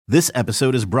This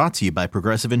episode is brought to you by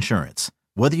Progressive Insurance.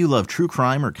 Whether you love true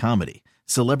crime or comedy,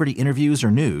 celebrity interviews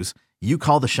or news, you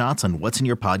call the shots on what's in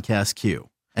your podcast queue.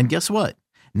 And guess what?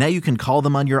 Now you can call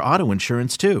them on your auto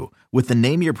insurance too with the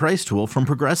Name Your Price tool from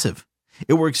Progressive.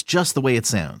 It works just the way it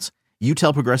sounds. You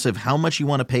tell Progressive how much you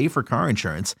want to pay for car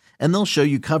insurance, and they'll show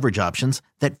you coverage options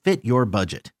that fit your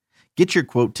budget. Get your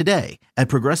quote today at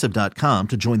Progressive.com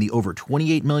to join the over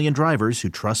 28 million drivers who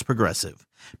trust Progressive.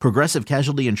 Progressive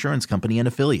Casualty Insurance Company and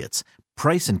Affiliates.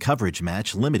 Price and coverage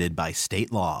match limited by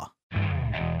state law.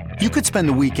 You could spend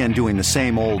the weekend doing the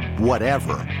same old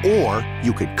whatever, or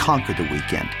you could conquer the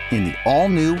weekend in the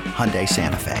all-new Hyundai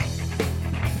Santa Fe.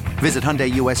 Visit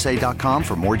HyundaiUSA.com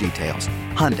for more details.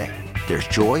 Hyundai, there's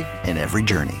joy in every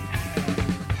journey.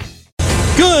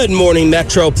 Good morning,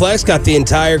 Metroplex. Got the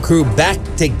entire crew back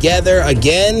together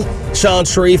again. Sean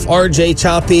Sharif, RJ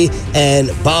Choppy, and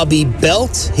Bobby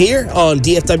Belt here on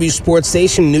DFW Sports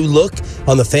Station. New look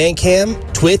on the fan cam,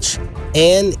 Twitch,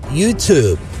 and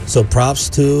YouTube. So props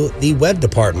to the web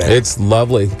department. It's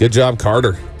lovely. Good job,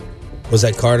 Carter. Was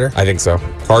that Carter? I think so.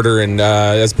 Carter, and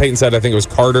as Peyton said, I think it was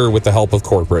Carter with the help of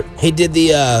corporate. He did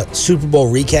the Super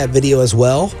Bowl recap video as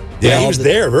well. Yeah, he was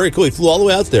there. Very cool. He flew all the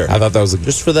way out there. I thought that was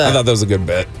just for that. I thought that was a good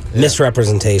bit.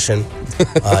 Misrepresentation,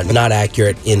 not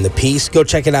accurate in the piece. Go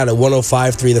check it out at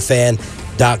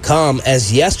 1053thefan.com.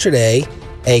 As yesterday,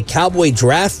 a Cowboy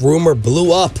draft rumor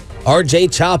blew up.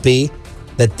 RJ Choppy,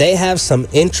 that they have some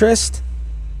interest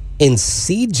in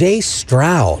C.J.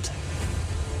 Stroud.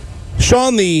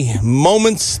 Sean,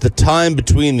 the time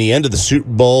between the end of the Super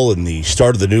Bowl and the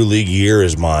start of the new league year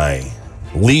is my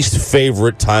least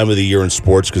favorite time of the year in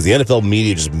sports because the NFL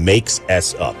media just makes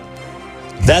us up.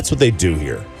 That's what they do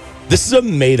here. This is a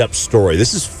made-up story.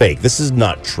 This is fake. This is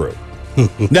not true.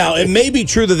 Now, it may be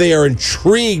true that they are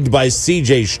intrigued by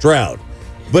C.J. Stroud,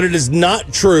 but it is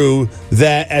not true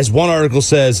that, as one article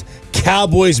says,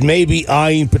 Cowboys may be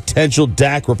eyeing potential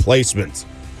Dak replacements.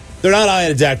 They're not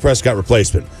eyeing a Dak Prescott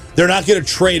replacement. They're not going to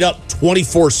trade up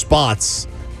 24 spots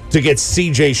to get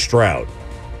C.J. Stroud.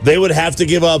 They would have to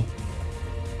give up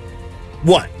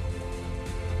what?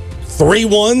 3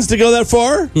 ones to go that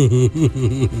far?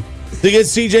 To get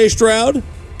C.J. Stroud?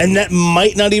 And that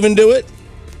might not even do it?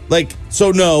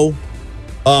 No.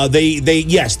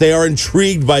 They are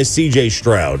intrigued by C.J.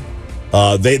 Stroud.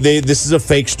 This is a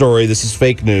fake story. This is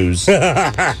fake news.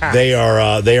 They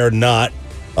are not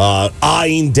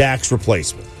eyeing Dak's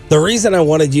replacement. The reason I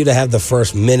wanted you to have the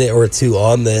first minute or two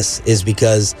on this is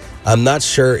because I'm not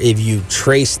sure if you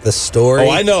traced the story. Oh,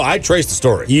 I know. I traced the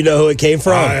story. You know who it came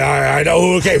from? I know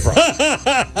who it came from.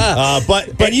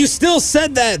 But you still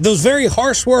said those very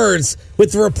harsh words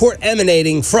with the report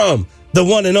emanating from the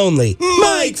one and only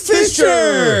Mike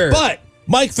Fisher. But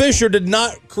Mike Fisher did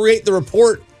not create the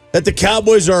report that the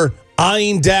Cowboys are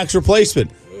eyeing Dak's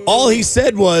replacement. All he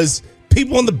said was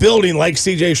people in the building like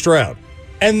C.J. Stroud.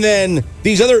 And then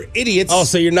these other idiots. Oh,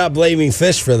 so you're not blaming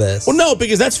Fish for this? Well, no,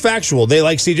 because that's factual. They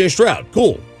like C.J. Stroud.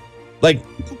 Cool.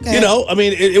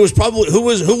 It was probably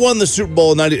who won the Super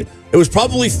Bowl in 90. It was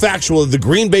probably factual that the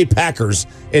Green Bay Packers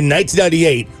in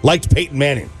 1998 liked Peyton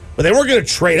Manning, but they weren't going to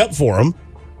trade up for him.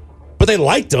 But they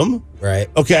liked him, right?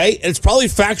 Okay, and it's probably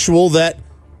factual that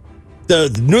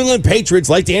the New England Patriots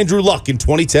liked Andrew Luck in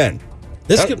 2010.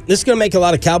 This is going to make a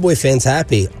lot of Cowboy fans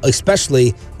happy,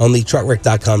 especially on the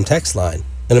truckrick.com text line.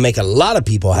 Going to make a lot of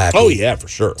people happy. Oh, yeah, for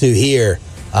sure. To hear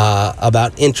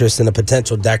about interest in a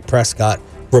potential Dak Prescott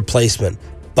replacement.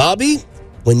 Bobby,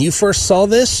 when you first saw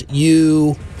this,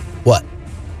 you, what?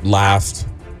 Laughed.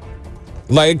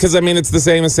 Because, it's the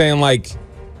same as saying, like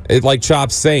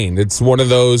Chop's saying. It's one of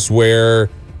those where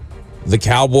the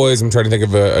Cowboys, I'm trying to think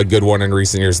of a good one in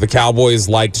recent years. The Cowboys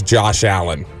liked Josh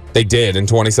Allen. They did in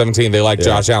 2017. They liked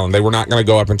Josh Allen. They were not going to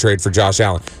go up and trade for Josh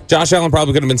Allen. Josh Allen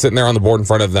probably could have been sitting there on the board in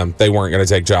front of them. They weren't going to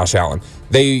take Josh Allen.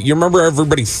 You remember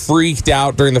everybody freaked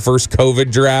out during the first COVID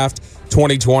draft,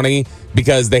 2020,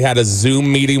 because they had a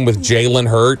Zoom meeting with Jalen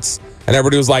Hurts, and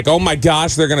everybody was like, "Oh my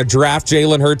gosh, they're going to draft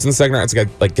Jalen Hurts in the second round."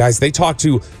 It's like, guys, they talked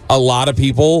to a lot of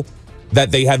people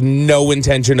that they have no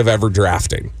intention of ever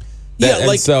drafting.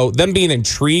 So them being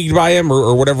intrigued by him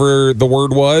or whatever the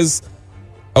word was.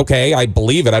 Okay, I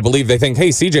believe it. I believe they think, hey,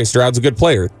 C.J. Stroud's a good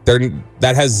player.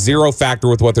 That has zero factor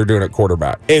with what they're doing at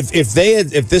quarterback. If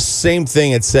this same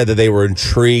thing had said that they were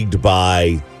intrigued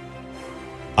by,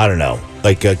 I don't know,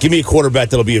 give me a quarterback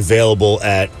that'll be available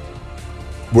at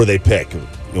where they pick.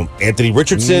 Anthony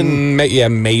Richardson?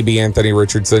 Maybe Anthony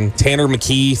Richardson. Tanner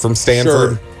McKee from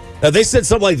Stanford. Sure. Now, if they said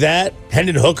something like that,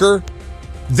 Hendon Hooker,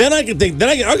 then I could think,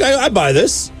 I buy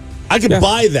this. I could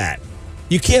buy that.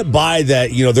 You can't buy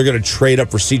that, they're going to trade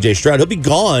up for C.J. Stroud. He'll be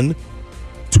gone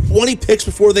 20 picks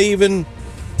before they even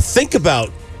think about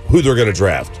who they're going to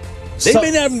draft. They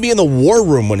may not even be in the war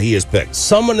room when he is picked.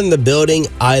 Someone in the building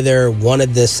either wanted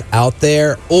this out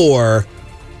there or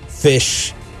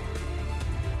Fish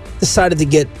decided to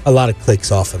get a lot of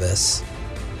clicks off of this.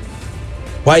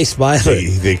 Why are you smiling? You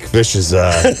think Fish is, you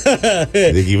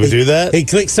think he would do that? He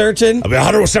click searching? I mean,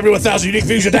 171,000 unique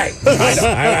views a day.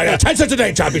 I know. 10 cents a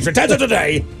day, Choppy. For 10 cents a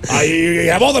day,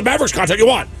 you have all the Mavericks content you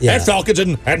want. Yeah. And Falcons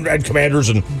and Commanders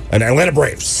and Atlanta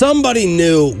Braves. Somebody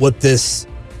knew what this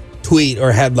tweet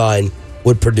or headline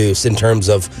would produce in terms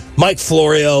of Mike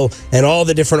Florio and all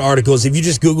the different articles. If you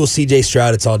just Google CJ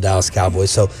Stroud, it's all Dallas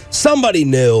Cowboys. So somebody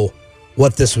knew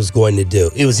what this was going to do.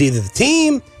 It was either the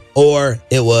team or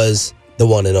it was the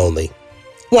one and only.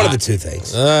 One of the two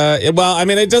things. Well, I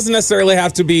mean, it doesn't necessarily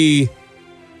have to be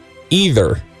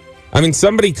either. I mean,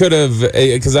 somebody could have,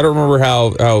 because I don't remember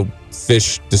how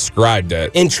Fish described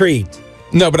it. Intrigued.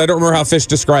 No, but I don't remember how Fish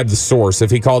described the source,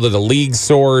 if he called it a league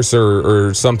source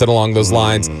or something along those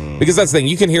lines. Because that's the thing.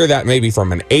 You can hear that maybe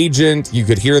from an agent. You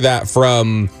could hear that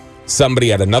from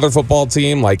somebody at another football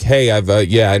team. Like, hey,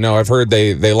 I know. I've heard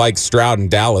they like Stroud in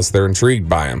Dallas. They're intrigued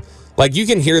by him. Like, you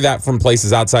can hear that from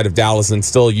places outside of Dallas and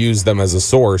still use them as a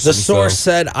source. The source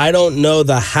said, I don't know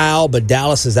the how, but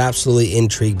Dallas is absolutely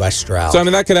intrigued by Stroud. So, I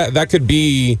mean, that could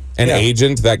be an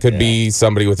agent. That could be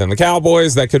somebody within the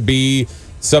Cowboys. That could be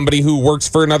somebody who works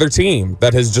for another team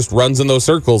that has just runs in those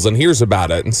circles and hears about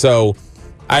it. And so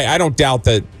I don't doubt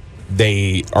that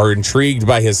they are intrigued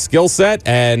by his skill set.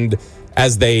 And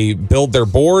as they build their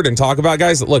board and talk about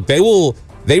guys, look,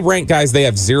 they rank guys they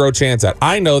have zero chance at.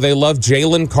 I know they love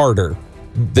Jalen Carter,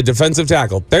 the defensive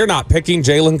tackle. They're not picking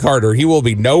Jalen Carter. He will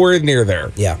be nowhere near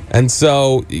there. Yeah. And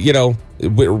so,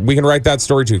 we can write that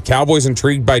story too. Cowboys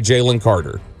intrigued by Jalen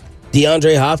Carter.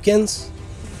 DeAndre Hopkins?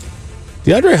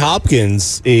 DeAndre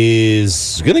Hopkins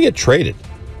is going to get traded.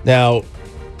 Now,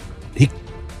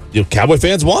 Cowboy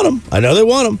fans want him. I know they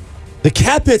want him. The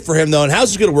cap hit for him, though, and how's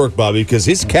this going to work, Bobby? Because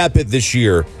his cap hit this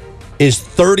year is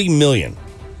 $30 million.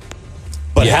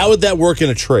 But how would that work in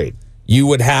a trade? You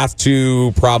would have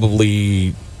to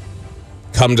probably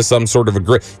come to some sort of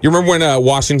agreement. You remember when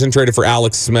Washington traded for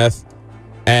Alex Smith,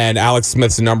 and Alex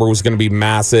Smith's number was going to be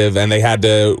massive, and they had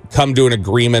to come to an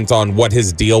agreement on what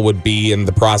his deal would be in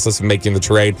the process of making the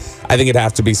trade? I think it'd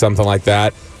have to be something like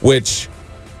that, which,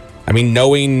 I mean,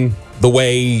 knowing the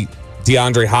way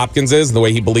DeAndre Hopkins is and the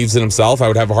way he believes in himself, I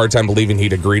would have a hard time believing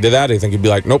he'd agree to that. I think he'd be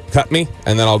like, nope, cut me,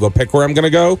 and then I'll go pick where I'm going to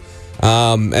go.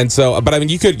 And so, but I mean,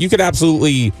 you could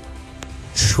absolutely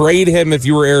trade him if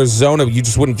you were Arizona. You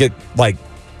just wouldn't get like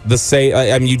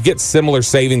you'd get similar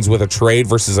savings with a trade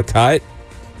versus a cut.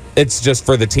 It's just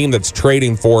for the team that's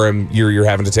trading for him, you're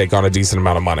having to take on a decent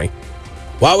amount of money.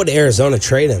 Why would Arizona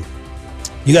trade him?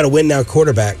 You got a win now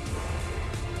quarterback.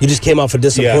 You just came off a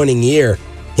disappointing year.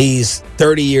 He's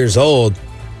 30 years old.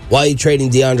 Why are you trading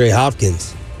DeAndre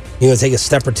Hopkins? You going to take a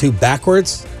step or two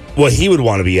backwards? Well, he would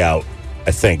want to be out,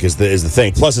 I think, is the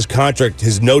thing. Plus, his contract,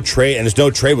 his no trade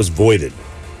was voided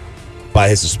by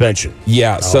his suspension.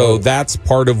 Yeah, so that's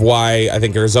part of why I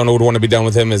think Arizona would want to be done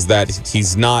with him, is that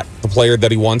he's not the player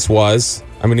that he once was.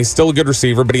 I mean, he's still a good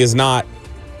receiver, but he is not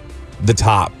the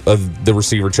top of the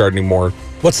receiver chart anymore.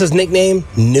 What's his nickname?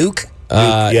 Nuke?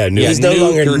 Nuke. He's no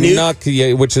longer Nuke.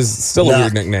 Nuck, which is still a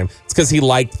weird nickname. It's because he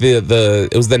liked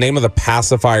it was the name of the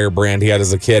pacifier brand he had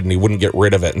as a kid, and he wouldn't get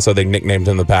rid of it, and so they nicknamed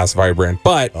him the pacifier brand.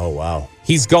 But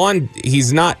he's gone.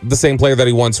 He's not the same player that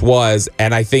he once was,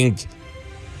 and I think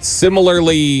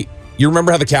similarly, you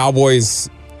remember how the Cowboys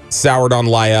soured on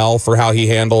Lyle for how he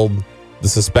handled the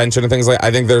suspension and things like that?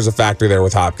 I think there's a factor there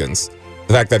with Hopkins.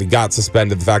 The fact that he got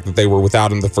suspended, the fact that they were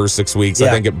without him the first 6 weeks, I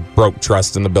think it broke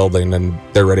trust in the building, and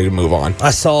they're ready to move on.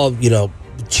 I saw,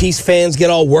 Chiefs fans get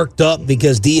all worked up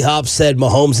because D-Hop said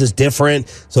Mahomes is different,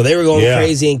 so they were going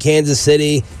crazy in Kansas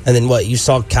City. And then you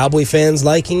saw Cowboy fans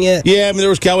liking it? Yeah, I mean, there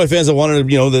was Cowboy fans that wanted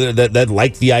to, that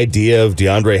liked the idea of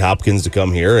DeAndre Hopkins to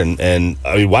come here, and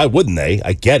I mean, why wouldn't they?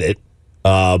 I get it,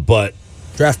 but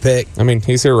draft pick. I mean,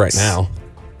 he's here right now.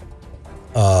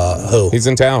 Who? He's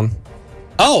in town.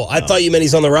 Oh, I thought you meant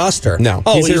he's on the roster. No,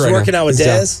 he's working out with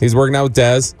Dez. He's working out with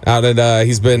Dez. Out at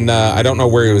he's been. I don't know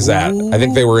where he was at. I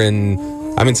think they were in.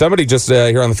 I mean, somebody just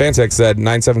here on the fan text said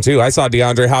 972. I saw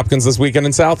DeAndre Hopkins this weekend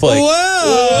in South Lake.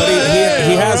 Whoa! But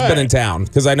he has been in town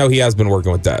because I know he has been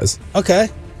working with Dez. Okay.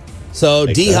 So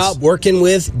D-Hop working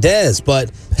with Dez,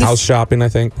 but house shopping, I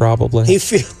think, probably. He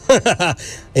feel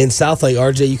in South Lake.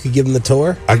 RJ, you could give him the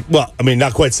tour.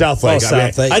 Not quite South Lake.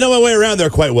 South Lake. I know my way around there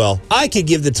quite well. I could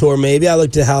give the tour. Maybe I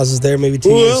looked at houses there maybe 2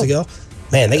 years ago.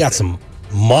 Man, they got some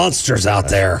monsters out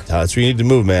there. That's where you need to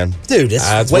move, man. Dude,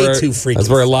 it's way too freaking. That's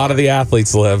where a lot of the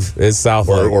athletes live. Is South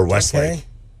Lake or West Lake.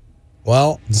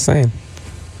 Well, Just saying.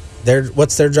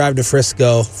 what's their drive to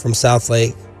Frisco from South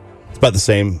Lake It's about the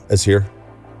same as here.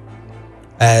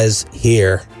 as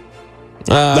here? It's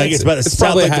about it's South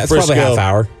probably, Lake to it's probably Frisco. half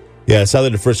hour. Yeah, South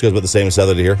Lake to Frisco is about the same as South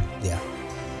Lake to here. Yeah.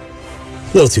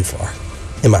 A little too far,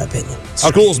 in my opinion.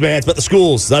 Schools, man. It's about the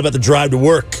schools. It's not about the drive to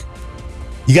work.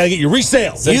 You got to get your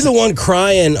resale. You're the one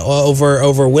crying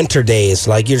over winter days,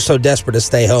 like you're so desperate to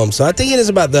stay home. So I think it is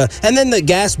about and then the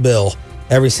gas bill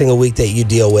every single week that you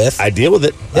deal with. I deal with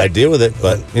it. Yep. I deal with it.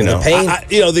 But, you know, The pain.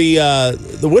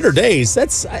 the winter days,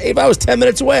 if I was 10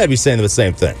 minutes away, I'd be saying the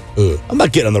same thing. I'm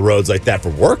not getting on the roads like that for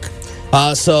work.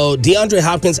 So DeAndre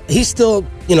Hopkins, he still,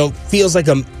 feels like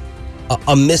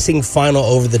a missing final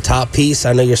over-the-top piece.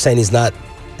 I know you're saying he's not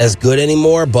as good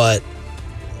anymore, but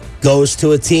goes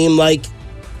to a team like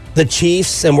the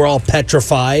Chiefs, and we're all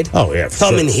petrified. Oh, yeah, for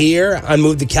Coming sure. here, I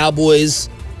moved the Cowboys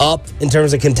up in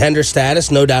terms of contender status,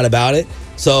 no doubt about it.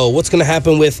 So what's going to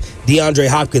happen with DeAndre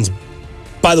Hopkins?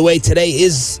 By the way, today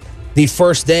is the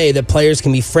first day that players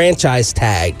can be franchise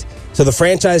tagged. So the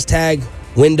franchise tag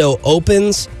window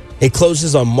opens. It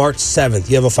closes on March 7th.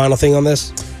 You have a final thing on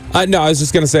this? No, I was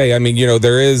just going to say, I mean,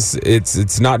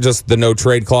 it's not just the no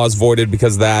trade clause voided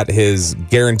because of that. His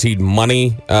guaranteed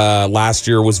money last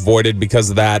year was voided because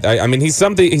of that. I mean, he's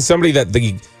somebody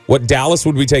that what Dallas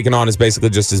would be taking on is basically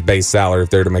just his base salary if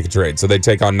they were to make a trade. So they'd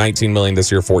take on $19 million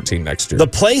this year, $14 next year. The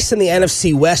place in the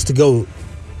NFC West to go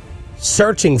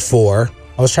searching for,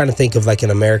 I was trying to think of like an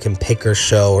American Picker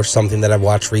show or something that I've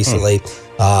watched recently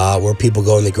where people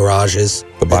go in the garages.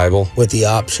 The Bible. With the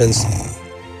options.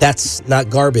 That's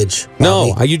not garbage.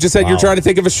 No, Bobby. you just said you're trying to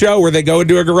think of a show where they go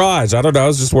into a garage. I don't know. I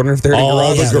was just wondering if they're in a All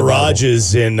garage. the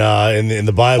garages in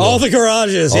the Bible. All the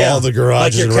garages, yeah. All the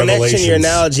garages Like your and connection, your Revelations.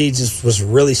 analogy just was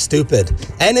really stupid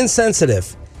and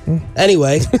insensitive.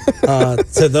 Anyway,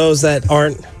 to those that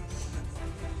aren't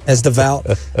as devout,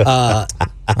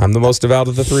 I'm the most devout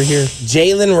of the three here.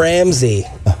 Jalen Ramsey.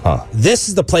 This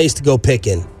is the place to go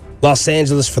picking. Los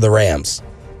Angeles for the Rams.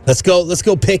 Let's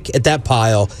go pick at that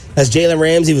pile. As Jalen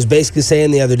Ramsey was basically saying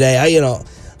the other day,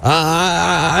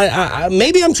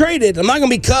 maybe I'm traded. I'm not going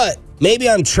to be cut. Maybe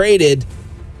I'm traded.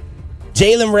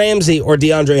 Jalen Ramsey or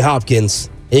DeAndre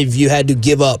Hopkins if you had to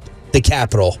give up the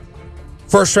capital.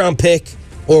 First round pick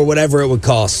or whatever it would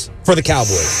cost for the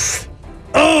Cowboys.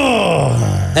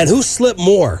 Oh. And who slipped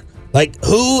more? Like,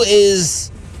 who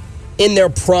is in their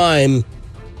prime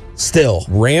still?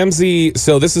 Ramsey.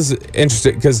 So this is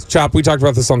interesting because, Chop, we talked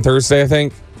about this on Thursday, I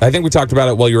think. I think we talked about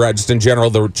it while you were at, just in general,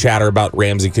 the chatter about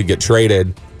Ramsey could get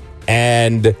traded.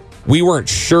 And we weren't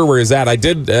sure where he's at. I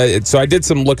did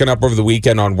some looking up over the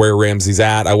weekend on where Ramsey's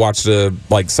at. I watched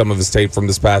some of his tape from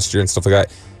this past year and stuff like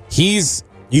that.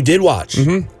 You did watch.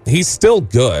 Mm-hmm. He's still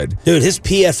good. Dude, his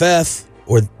PFF,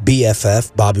 or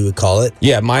BFF, Bobby would call it.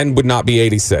 Yeah, mine would not be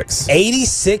 86.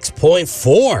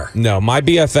 86.4. No, my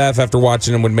BFF after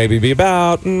watching him would maybe be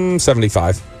about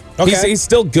 75. Okay. He's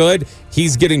still good.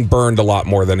 He's getting burned a lot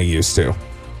more than he used to.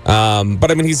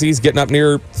 But I mean, he's getting up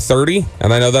near 30,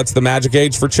 and I know that's the magic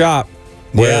age for Chop.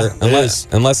 Where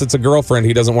unless it's a girlfriend,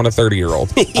 he doesn't want a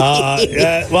 30-year-old.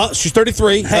 Well, she's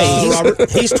 33. Hey,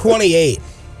 he's 28.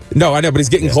 No, I know, but he's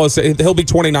getting close. He'll be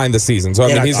 29 this season. So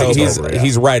I mean,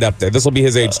 he's right up there. This will be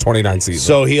his age 29 season.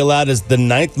 So he allowed the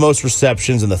 9th most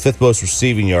receptions and the 5th most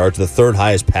receiving yards, the 3rd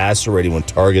highest passer rating when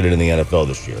targeted in the NFL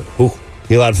this year. Ooh.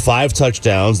 He allowed 5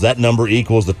 touchdowns. That number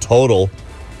equals the total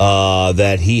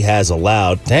that he has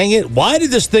allowed. Dang it. Why did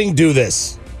this thing do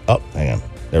this? Oh, hang on.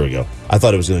 There we go. I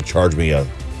thought it was going to charge me. It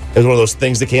was one of those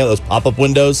things that came out, those pop-up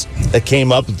windows that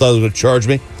came up and thought it was going to charge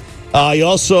me. He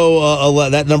also,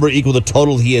 that number equaled the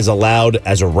total he has allowed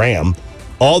as a Ram.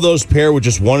 All those pair with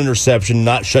just 1 interception,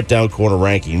 not shut down corner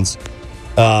rankings.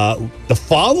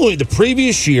 The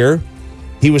previous year,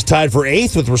 he was tied for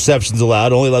 8th with receptions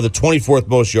allowed, only allowed the 24th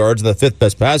most yards and the 5th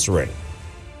best passer rating.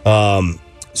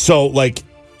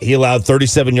 He allowed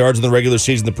 37 yards in the regular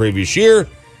season the previous year,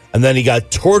 and then he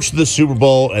got torched to the Super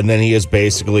Bowl, and then he has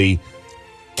basically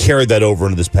carried that over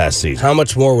into this past season. How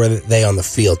much more were they on the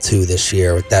field, too, this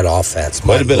year with that offense?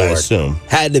 Quite a bit, I assume.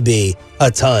 Had to be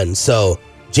a ton. So,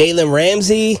 Jalen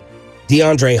Ramsey,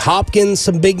 DeAndre Hopkins,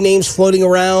 some big names floating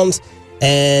around.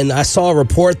 And I saw a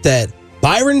report that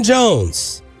Byron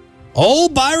Jones,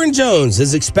 old Byron Jones,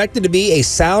 is expected to be a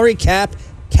salary cap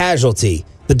casualty.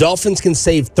 The Dolphins can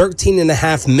save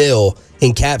 $13.5 million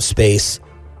in cap space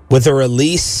with a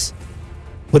release,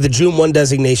 with a June 1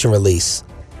 designation release.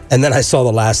 And then I saw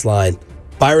the last line.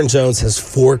 Byron Jones has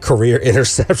 4 career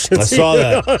interceptions. I saw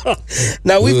that.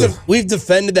 Now, we've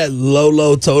defended that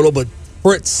low total, but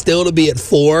for it still to be at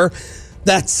 4,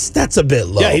 that's a bit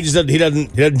low. Yeah, he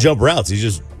doesn't jump routes. He's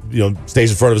just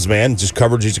stays in front of his man. Just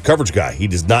coverage. He's a coverage guy. He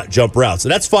does not jump routes. So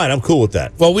that's fine. I'm cool with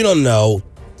that. Well, we don't know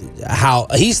how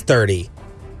he's 30.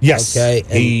 Yes. Okay.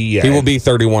 He will be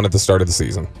 31 at the start of the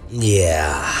season.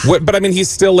 Yeah. But I mean, he's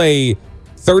still a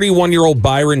 31-year-old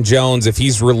Byron Jones if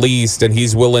he's released and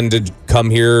he's willing to come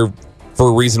here for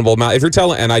a reasonable amount. If you're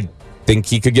telling, and I think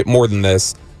he could get more than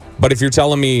this, but if you're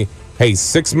telling me, hey,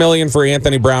 $6 million for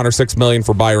Anthony Brown or $6 million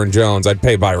for Byron Jones, I'd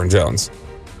pay Byron Jones.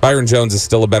 Byron Jones is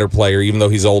still a better player, even though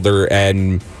he's older,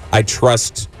 and I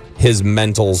trust his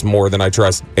mentals more than I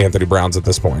trust Anthony Brown's at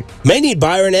this point. May need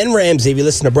Byron and Ramsey if you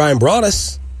listen to Brian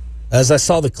Broaddus. As I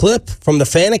saw the clip from the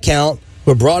fan account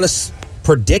where Broaddus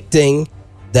predicting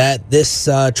that this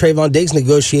Trayvon Diggs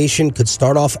negotiation could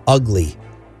start off ugly.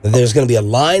 There's going to be a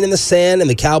line in the sand, and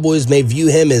the Cowboys may view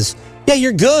him as, yeah,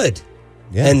 you're good.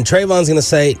 Yeah. And Trayvon's going to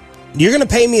say, you're going to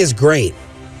pay me as great.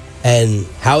 And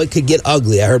how it could get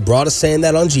ugly. I heard Broaddus saying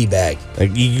that on G-Bag.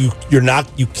 Like you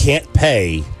can't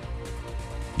pay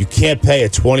a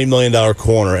 $20 million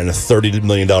corner and a $30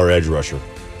 million edge rusher.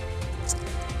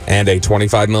 And a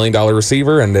 $25 million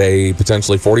receiver and a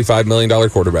potentially $45 million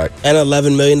quarterback. And an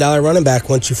 $11 million running back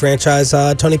once you franchise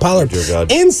Tony Pollard. Dear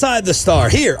God. Inside the Star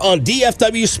here on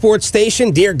DFW Sports Station.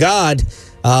 Dear God,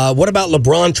 what about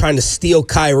LeBron trying to steal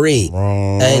Kyrie?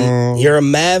 And you're a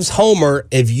Mavs homer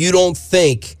if you don't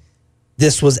think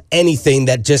this was anything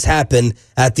that just happened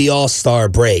at the All-Star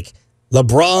break.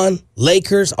 LeBron,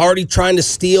 Lakers already trying to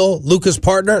steal Luka's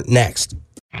partner? Next.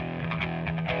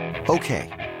 Okay,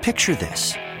 picture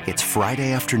this. It's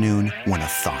Friday afternoon when a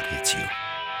thought hits you.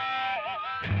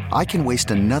 I can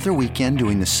waste another weekend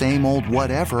doing the same old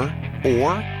whatever,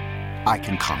 or I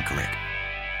can conquer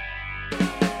it.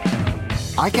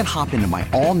 I can hop into my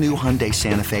all-new Hyundai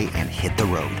Santa Fe and hit the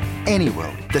road. Any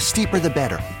road. The steeper, the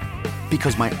better.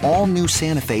 Because my all-new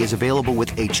Santa Fe is available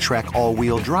with H-Track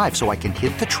all-wheel drive, so I can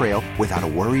hit the trail without a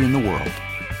worry in the world.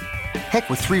 Heck,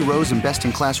 with 3 rows and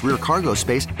best-in-class rear cargo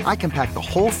space, I can pack the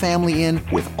whole family in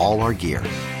with all our gear.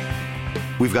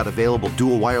 We've got available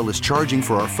dual wireless charging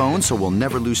for our phones, so we'll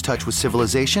never lose touch with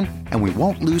civilization, and we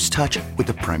won't lose touch with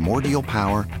the primordial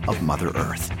power of Mother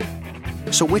Earth.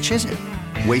 So which is it?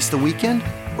 Waste the weekend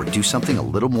or do something a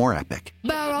little more epic?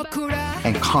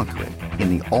 And conquer it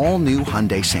in the all-new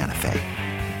Hyundai Santa Fe.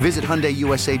 Visit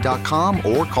HyundaiUSA.com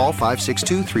or call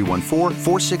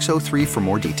 562-314-4603 for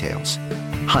more details.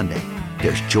 Hyundai,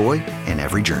 there's joy in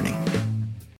every journey.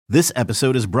 This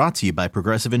episode is brought to you by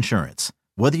Progressive Insurance.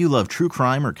 Whether you love true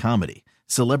crime or comedy,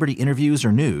 celebrity interviews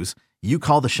or news, you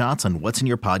call the shots on what's in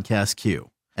your podcast queue.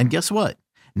 And guess what?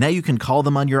 Now you can call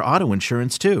them on your auto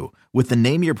insurance too with the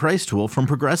Name Your Price tool from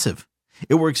Progressive.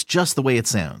 It works just the way it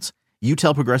sounds. You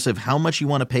tell Progressive how much you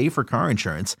want to pay for car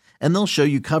insurance, and they'll show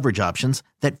you coverage options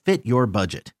that fit your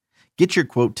budget. Get your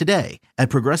quote today at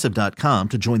Progressive.com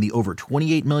to join the over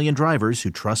 28 million drivers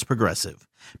who trust Progressive.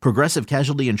 Progressive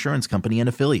Casualty Insurance Company and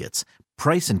Affiliates.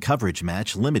 Price and coverage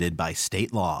match limited by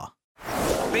state law.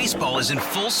 Baseball is in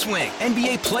full swing.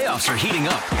 NBA playoffs are heating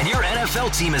up, and your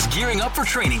NFL team is gearing up for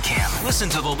training camp. Listen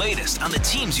to the latest on the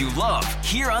teams you love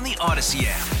here on the Odyssey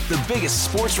app. The biggest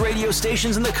sports radio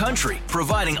stations in the country,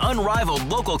 providing unrivaled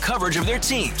local coverage of their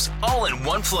teams, all in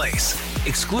one place.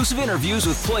 Exclusive interviews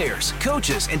with players,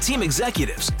 coaches, and team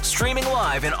executives, streaming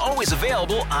live and always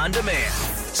available on demand.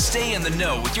 Stay in the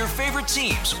know with your favorite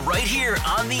teams right here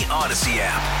on the Odyssey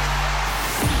app.